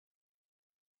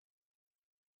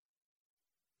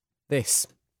This.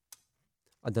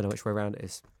 I don't know which way around it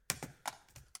is.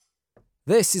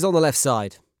 This is On the Left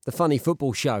Side, the funny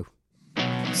football show.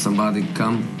 Somebody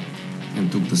come and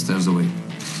took the stairs away.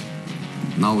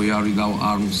 Now we are with our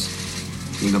arms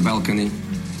in the balcony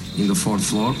in the 4th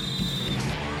floor.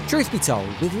 Truth be told,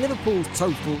 with Liverpool's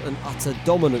total and utter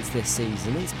dominance this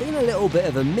season, it's been a little bit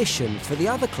of a mission for the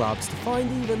other clubs to find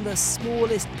even the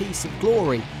smallest piece of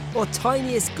glory or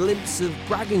tiniest glimpse of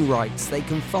bragging rights they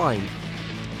can find.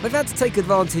 They've had to take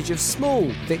advantage of small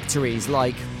victories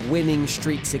like winning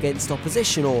streaks against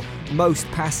opposition or most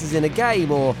passes in a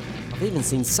game, or I've even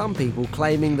seen some people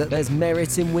claiming that there's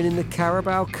merit in winning the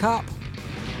Carabao Cup.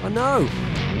 I know.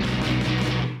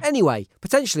 Anyway,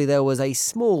 potentially there was a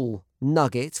small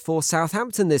nugget for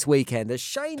Southampton this weekend as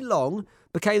Shane Long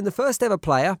became the first ever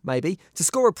player, maybe, to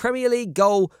score a Premier League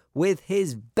goal with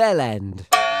his bell end.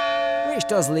 Which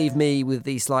does leave me with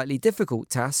the slightly difficult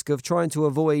task of trying to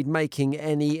avoid making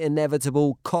any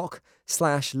inevitable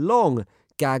cock/long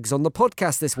gags on the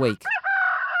podcast this week.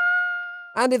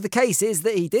 And if the case is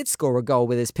that he did score a goal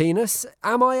with his penis,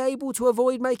 am I able to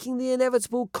avoid making the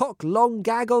inevitable cock-long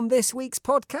gag on this week's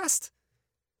podcast?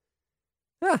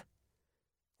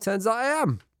 Turns out I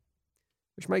am.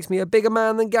 Which makes me a bigger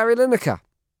man than Gary Lineker.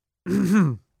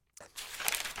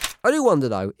 I do wonder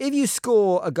though, if you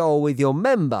score a goal with your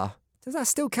member, does that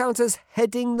still count as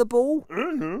heading the ball?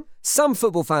 Mm-hmm. Some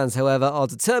football fans, however, are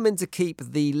determined to keep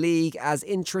the league as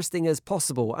interesting as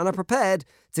possible and are prepared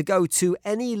to go to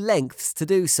any lengths to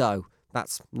do so.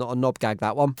 That's not a knob gag,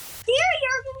 that one. Dear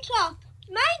Jurgen Klopp,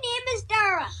 my name is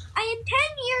Dara. I am 10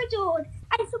 years old.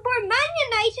 I support Man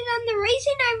United and the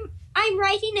reason I'm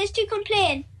writing is to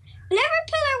complain.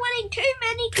 Liverpool are winning too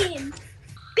many games.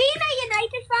 Being a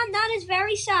United fan, that is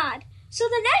very sad. So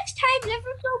the next time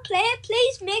Liverpool play,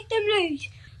 please make them lose.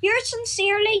 Yours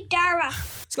sincerely, Dara.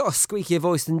 He's got a squeakier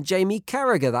voice than Jamie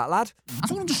Carragher, that lad. I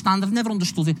don't understand, I've never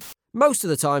understood it. Most of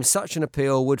the time, such an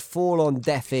appeal would fall on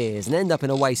deaf ears and end up in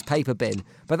a waste paper bin,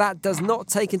 but that does not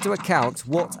take into account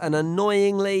what an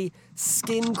annoyingly,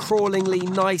 skin-crawlingly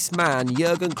nice man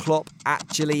Jurgen Klopp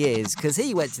actually is, because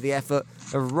he went to the effort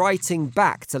of writing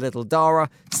back to little Dara,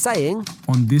 saying,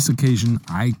 "On this occasion,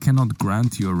 I cannot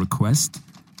grant your request,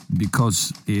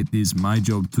 because it is my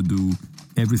job to do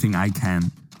everything I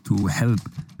can to help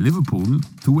Liverpool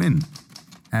to win,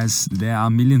 as there are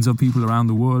millions of people around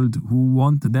the world who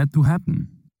want that to happen."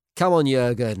 Come on,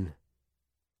 Jurgen.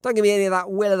 Don't give me any of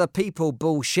that will of the people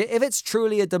bullshit. If it's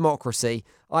truly a democracy,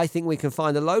 I think we can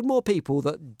find a load more people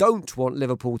that don't want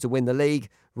Liverpool to win the league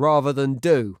rather than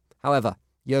do. However,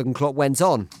 Jurgen Klopp went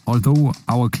on. "Although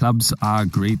our clubs are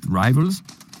great rivals,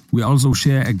 we also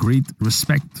share a great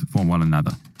respect for one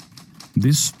another.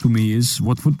 This, to me, is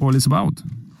what football is about."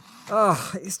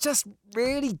 It's just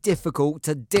really difficult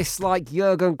to dislike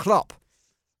Jurgen Klopp.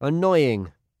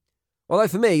 Annoying. Although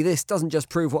for me, this doesn't just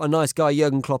prove what a nice guy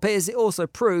Jurgen Klopp is, it also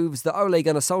proves that Ole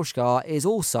Gunnar Solskjaer is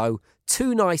also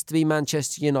too nice to be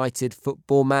Manchester United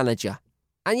football manager.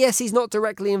 And yes, he's not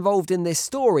directly involved in this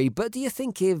story, but do you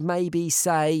think if maybe,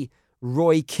 say,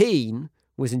 Roy Keane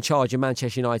was in charge of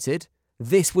Manchester United,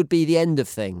 this would be the end of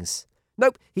things?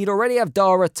 Nope, he'd already have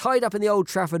Dara tied up in the Old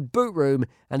Trafford boot room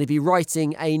and he'd be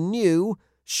writing a new,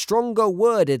 stronger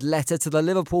worded letter to the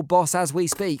Liverpool boss as we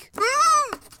speak.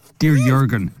 "Dear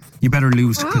Jurgen, you better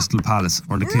lose to Crystal Palace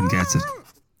or the kid gets it."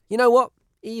 You know what?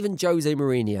 Even Jose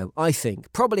Mourinho, I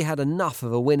think, probably had enough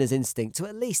of a winner's instinct to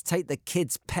at least take the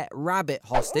kid's pet rabbit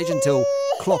hostage until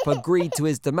Klopp agreed to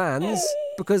his demands,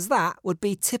 because that would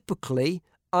be typically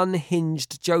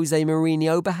unhinged Jose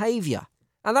Mourinho behaviour.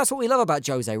 And that's what we love about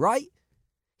Jose, right?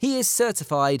 He is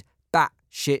certified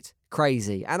batshit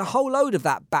crazy, and a whole load of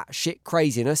that batshit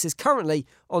craziness is currently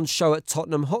on show at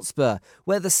Tottenham Hotspur,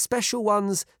 where the special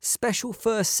one's special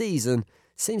first season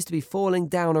seems to be falling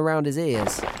down around his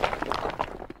ears.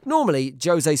 Normally,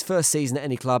 Jose's first season at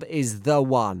any club is the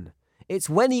one. It's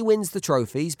when he wins the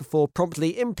trophies before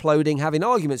promptly imploding, having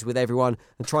arguments with everyone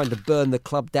and trying to burn the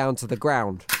club down to the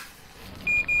ground.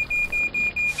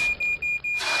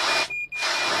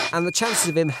 And the chances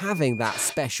of him having that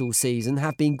special season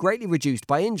have been greatly reduced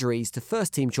by injuries to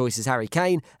first-team choices Harry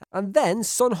Kane and then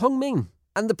Son Heung-min.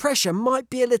 And the pressure might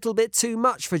be a little bit too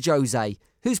much for Jose,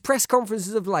 whose press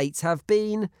conferences of late have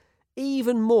been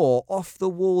even more off the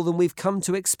wall than we've come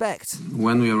to expect.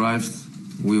 When we arrived,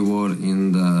 we were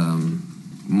in the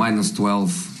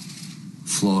 -12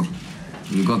 floor.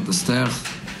 We got the stairs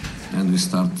and we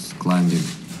started climbing.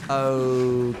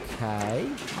 Okay.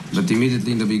 But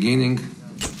immediately in the beginning,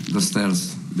 the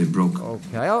stairs, they broke.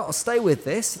 Okay, I'll stay with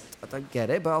this. I don't get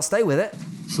it, but I'll stay with it.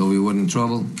 So we were in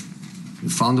trouble. We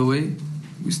found a way.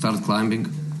 We started climbing.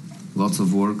 Lots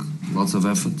of work, lots of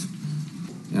effort.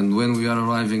 And when we are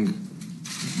arriving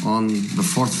on the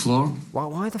 4th floor...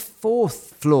 Why the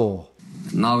 4th floor?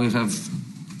 Now we have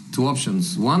 2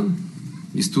 options. One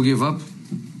is to give up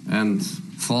and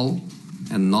fall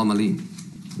and normally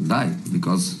die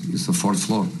because it's the 4th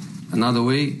floor. Another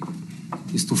way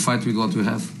is to fight with what we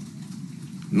have.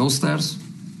 No stairs,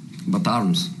 but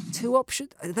arms. 2 options?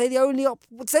 Are they the only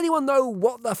Does anyone know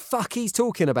what the fuck he's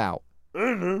talking about?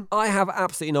 I have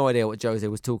absolutely no idea what Jose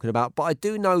was talking about, but I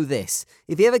do know this.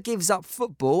 If he ever gives up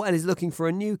football and is looking for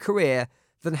a new career,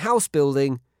 then house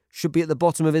building should be at the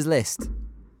bottom of his list.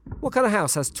 What kind of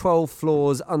house has 12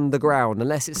 floors underground,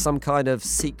 unless it's some kind of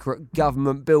secret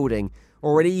government building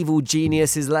or an evil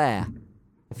genius's lair?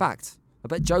 In fact, I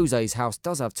bet Jose's house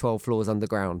does have 12 floors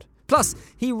underground. Plus,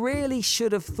 he really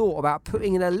should have thought about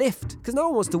putting in a lift, because no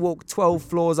one wants to walk 12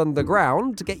 floors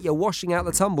underground to get your washing out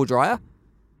the tumble dryer.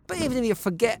 But even if you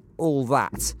forget all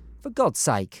that, for God's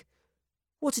sake,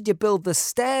 what did you build the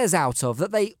stairs out of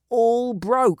that they all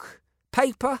broke?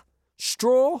 Paper?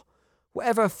 Straw?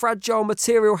 Whatever fragile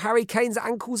material Harry Kane's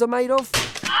ankles are made of?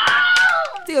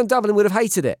 Dion Dublin would have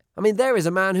hated it. I mean, there is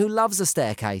a man who loves a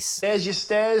staircase. There's your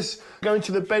stairs going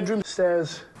to the bedroom.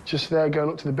 Stairs just there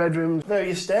going up to the bedroom. There are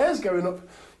your stairs going up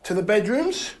to the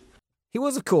bedrooms. He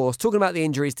was, of course, talking about the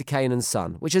injuries to Kane and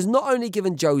Son, which has not only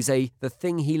given Jose the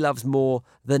thing he loves more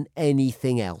than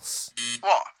anything else.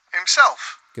 What?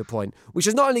 Himself? Good point. Which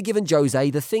has not only given Jose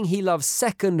the thing he loves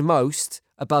second most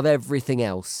above everything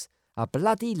else. A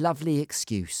bloody lovely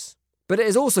excuse. But it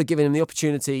has also given him the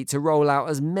opportunity to roll out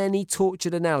as many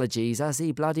tortured analogies as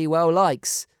he bloody well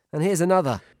likes. And here's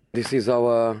another. This is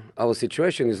our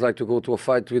situation. It's like to go to a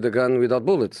fight with a gun without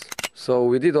bullets. So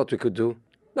we did what we could do.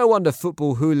 No wonder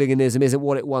football hooliganism isn't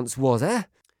what it once was, eh?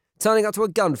 Turning up to a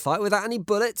gunfight without any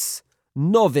bullets?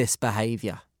 Novice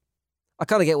behaviour. I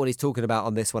kind of get what he's talking about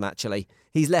on this one, actually.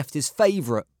 He's left his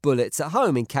favourite bullets at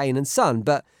home in Kane and Son,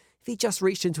 but if he just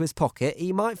reached into his pocket,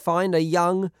 he might find a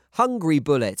young, hungry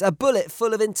bullet, a bullet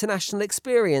full of international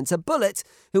experience, a bullet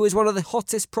who is one of the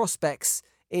hottest prospects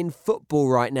in football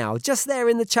right now, just there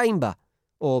in the chamber.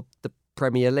 Or the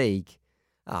Premier League.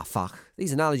 Ah, fuck.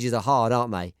 These analogies are hard,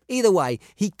 aren't they? Either way,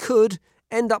 he could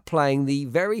end up playing the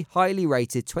very highly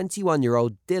rated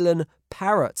 21-year-old Dylan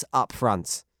Parrott up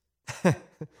front.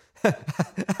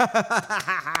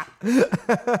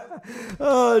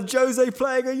 Oh, Jose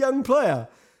playing a young player.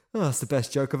 Oh, that's the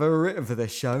best joke I've ever written for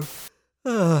this show.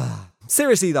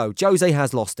 Seriously though, Jose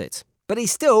has lost it. But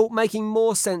he's still making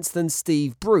more sense than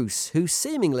Steve Bruce, who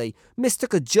seemingly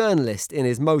mistook a journalist in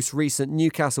his most recent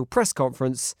Newcastle press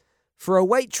conference for a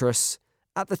waitress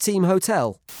at the team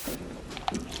hotel.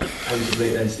 How's the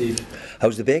plate then, Steve?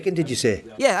 How's the bacon, did you say?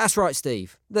 Yeah, that's right,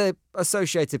 Steve. The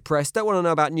Associated Press don't want to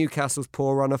know about Newcastle's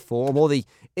poor run of form or the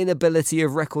inability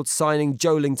of record signing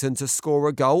Joelinton to score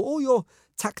a goal or your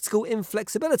tactical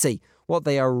inflexibility. What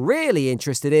they are really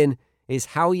interested in is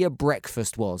how your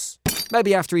breakfast was.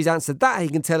 Maybe after he's answered that, he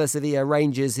can tell us if he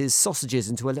arranges his sausages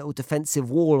into a little defensive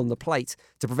wall on the plate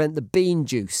to prevent the bean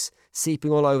juice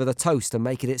seeping all over the toast and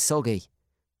making it soggy.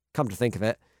 Come to think of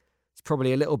it, it's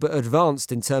probably a little bit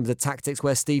advanced in terms of tactics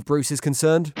where Steve Bruce is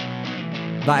concerned.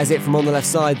 That is it from On the Left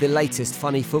Side, the latest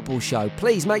funny football show.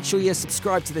 Please make sure you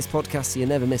subscribe to this podcast so you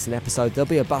never miss an episode. There'll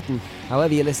be a button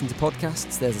however you listen to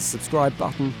podcasts. There's a subscribe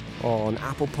button on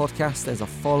Apple Podcasts. There's a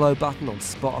follow button on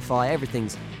Spotify.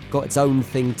 Everything's got its own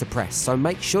thing to press, so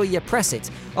make sure you press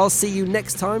it. I'll see you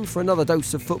next time for another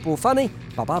dose of football funny.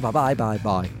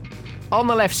 Bye-bye. On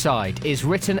the Left Side is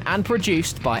written and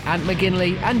produced by Ant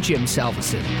McGinley and Jim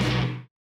Salverson.